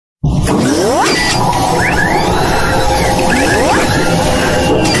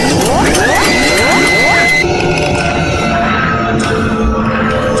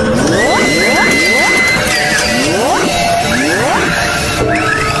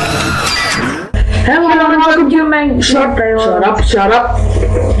Hello and welcome to my Shut up.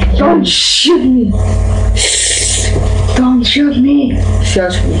 Don't shoot me. Don't shoot me.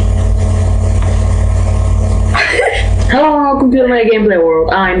 Shut me. Hello and welcome to my gameplay world.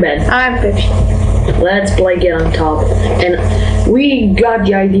 I'm Ben. I'm Pippi. Let's play Get on Top. And we got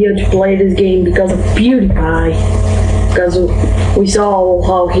the idea to play this game because of PewDiePie. Because we saw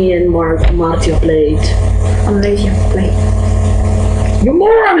how he and Martio played. I'm lazy to play. You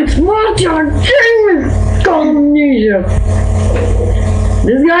moron, it's Martio! Damn it! Amnesia!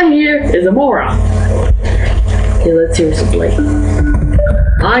 This guy here is a moron. Okay, let's seriously play.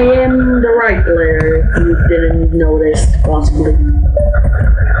 I am the right player. You didn't notice, possibly.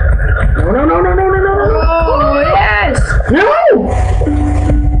 No. Oh yes! No!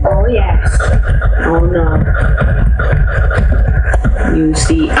 Oh yes! Oh no. You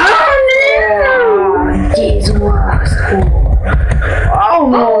see. Oh no! Jesus! Oh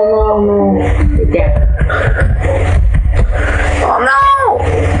no. Yeah. Oh no!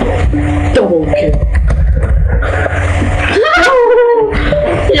 Double kill.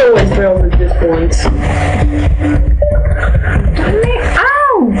 He always fails at this point.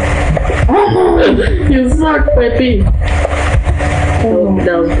 Ow! Oh, you suck, Peppy. Oh,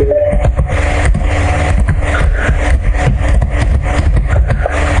 that was good.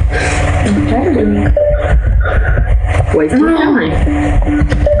 Wasting time.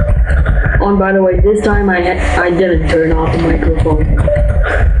 Oh, and by the way, this time I didn't turn off the microphone.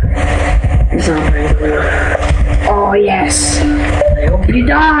 It's not very weird. Oh yes! I hope you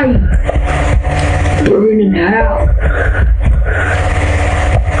die. Burn in hell.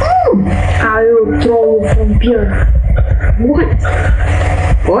 I will throw you from here. What?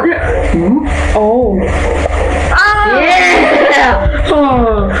 What? Hmm? Oh! Ah! Yeah!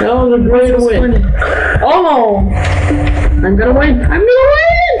 Oh, that was a great win. Oh! I'm gonna win!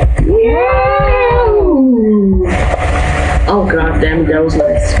 Yeah! Oh god damn it, that was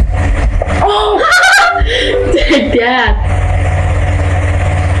nice. Oh! Take that!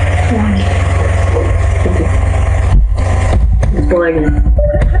 Let's play again.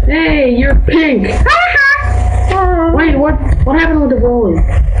 Hey, you're pink! Wait, what happened with the volume?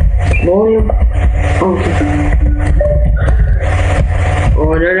 Volume? Okay.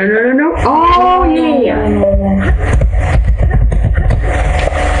 Oh, no. Oh, yeah!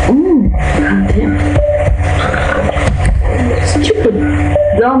 God damn. Stupid,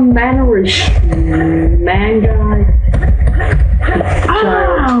 dumb, mannerish man guy.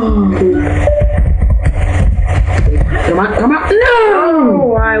 Come on. No!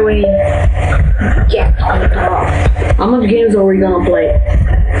 Oh, I win. Get on top. How much games are we gonna play?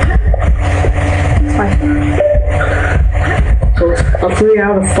 5. So it's a 3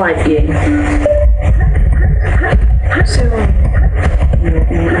 out of 5 game. 7.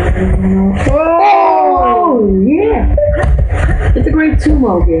 Oh, yeah! It's a great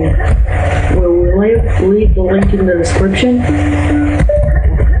sumo game. We'll leave the link in the description.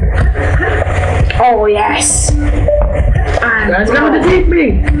 Oh yes! That's gonna defeat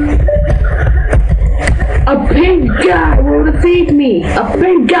me! A pink guy will defeat me! A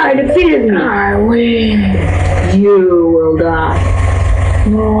pink guy defeated me! I win! You will die.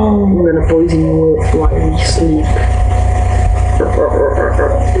 No! I'm gonna poison you while you sleep.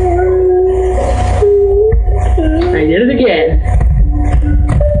 I did it again.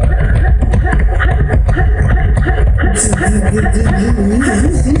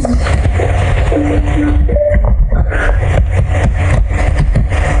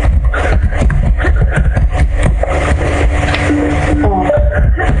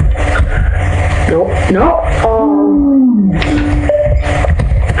 No.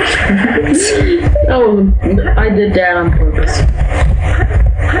 Oh, I did that on purpose.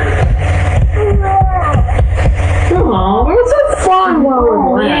 Oh, it was so fun while it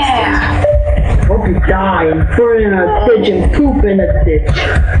lasted. Yeah. Hope you die and burn in a ditch and poop in a ditch.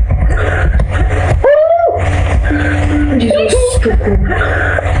 You're stupid.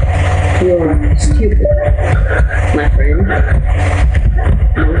 You're stupid, my friend.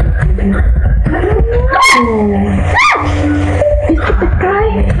 You stupid guy?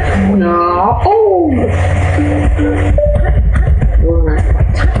 No. Oh! You're not right.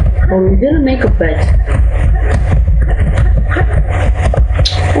 Oh, we didn't make a bet.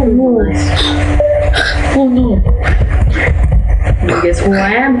 Oh no. Nice. Oh no. You guess who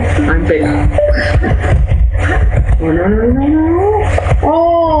I am? I'm big. Oh no.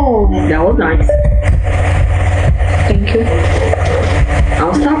 Oh! That That was nice. Thank you. I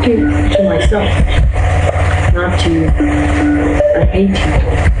was talking to myself, not to you. I hate you.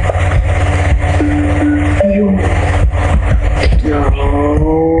 You. No.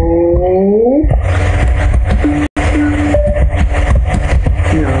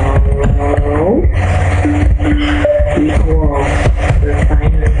 No. Equal. We're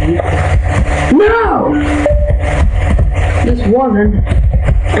finally equal. No! This wasn't.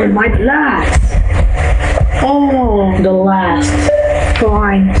 It might last. Oh, The last.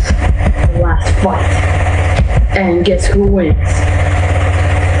 fine. The last fight. And guess who wins?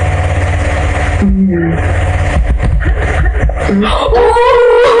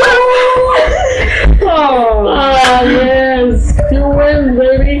 Oh, yes. You win,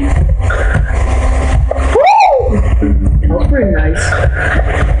 baby. That was pretty nice.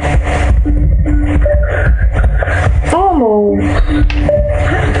 Oh,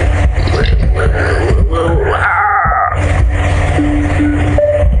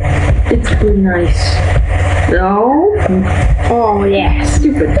 It's pretty nice. No? oh yes.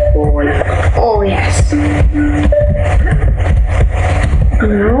 Stupid boy. Oh yes. No.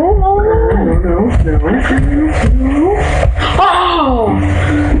 No. Oh.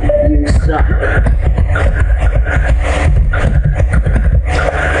 You suck.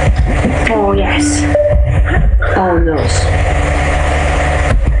 Oh yes. Oh no.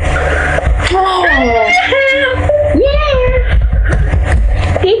 Oh. Yeah.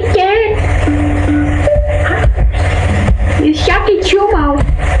 Teacher. You suck at your mouth.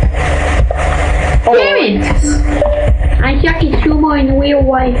 Damn it. I suck at your mouth in a weird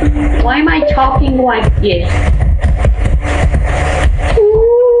way. Why am I talking like this?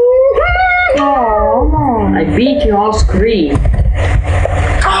 Oh. I beat you off screen.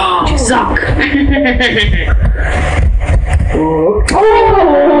 You suck. Oh,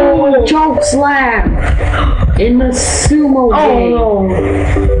 choke slam in the sumo game. Oh.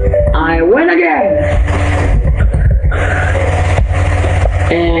 I win again.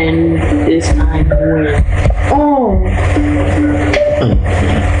 And this time I win. Oh.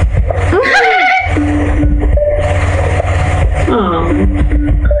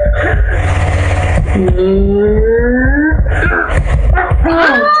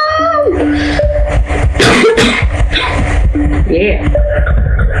 Yeah.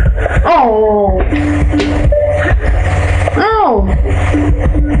 Oh. Oh.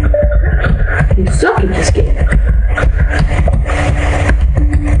 You suck at this game.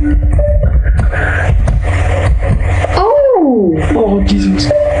 Oh. Oh,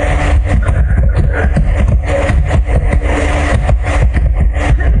 Jesus.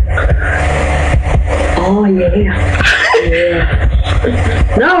 Oh, yeah.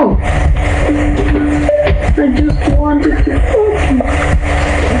 Yeah. No. I just wanted to fuck you.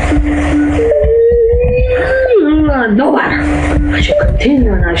 No matter. I shall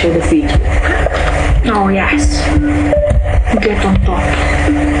continue and I shall defeat you. Oh yes. Get on top.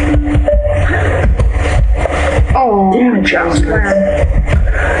 Oh. Damn it, Charles.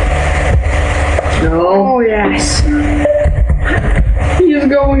 No. Oh yes. He's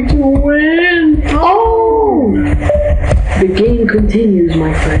going to win. Oh. The game continues,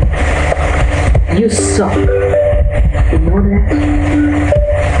 my friend. You suck. You know that?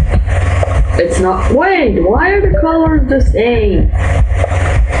 It's not. Wait, why are the colors the same?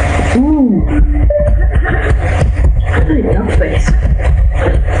 Hey, duck face.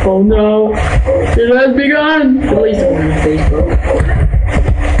 Oh no. It has begun. At least I'm on Facebook.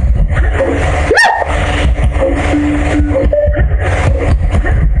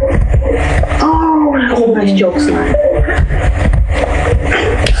 Oh, that was a nice joke slime.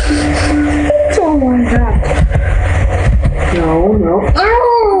 Oh my god. No.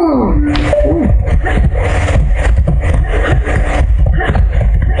 Oh!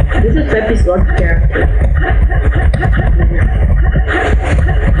 This is Pepe's lucky character.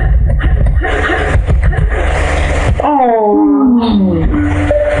 Oh.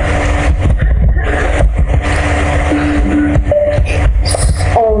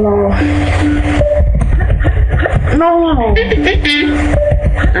 Oh no. No.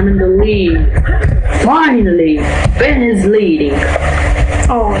 I'm in the lead. Finally, Ben is leading.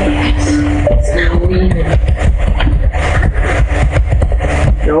 Oh yes. It's now even.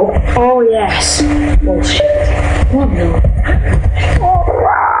 Nope. Oh yes. Bullshit. What no? Oh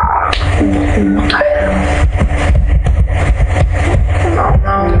yeah.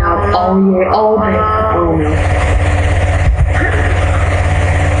 Oh Ben. Oh no.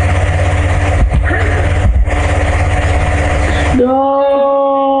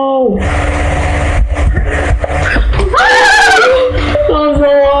 No! That was so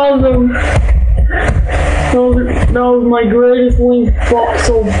awesome! was my greatest win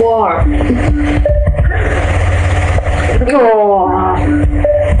so far.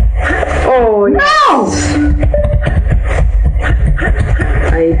 Oh yes. No!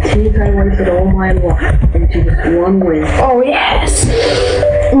 I think I wasted all my luck into this one win. Oh yes!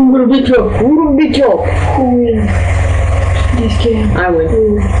 Who gonna beat you? Who gonna beat you? Who wins this game? I win.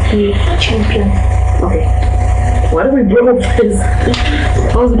 Who is champion? Okay. Why did we blow up this?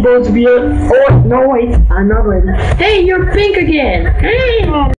 I was supposed to be a... Oh, no wait. I'm not ready. Hey, you're pink again. Hey.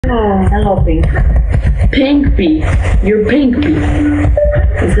 Oh no. Hello, pink. Pink bee. You're pink bee.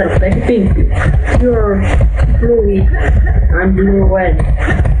 Instead of pink bee. You're bluey. I'm blue or red.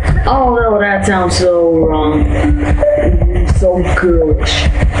 Oh no, that sounds so wrong. So girlish.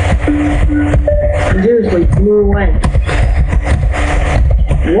 Seriously, blue or red.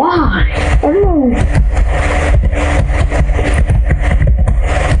 Why? Oh.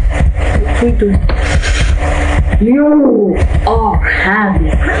 You are happy.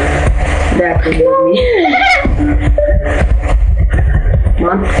 That could me. Come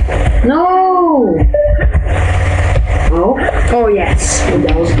on. No! Oh? Oh yes. Oh,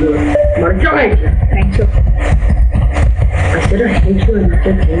 that was good. But I hate you. Thank you. I said I hate you and you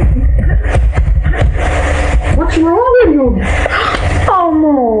said thank you. What's wrong with you? Oh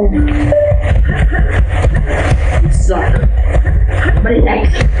no. You suck. Nobody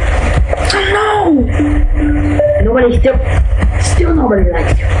likes you. Oh no. Nobody still nobody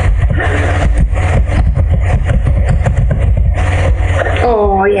likes you.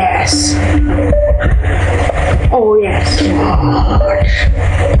 Oh yes. Oh yes.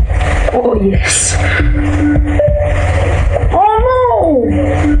 Oh yes. Oh no.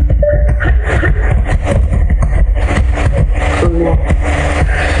 Oh no.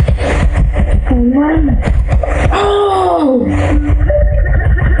 Oh no. Oh.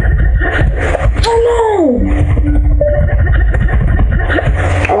 Oh no.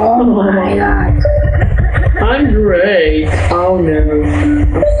 Oh my god. I'm great. Oh no.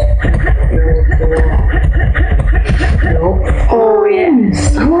 Nope. Oh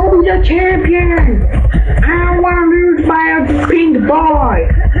yes. I want to be the champion. I don't want to lose by a pink boy.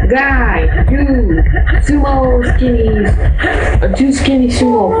 Guy, dude, sumo skinnies. Two skinny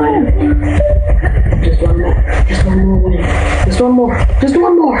sumo fighter. Just one more. Just one more win. Just one more. Just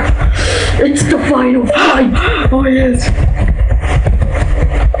one more. It's the final fight. Oh yes.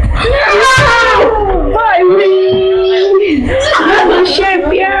 No!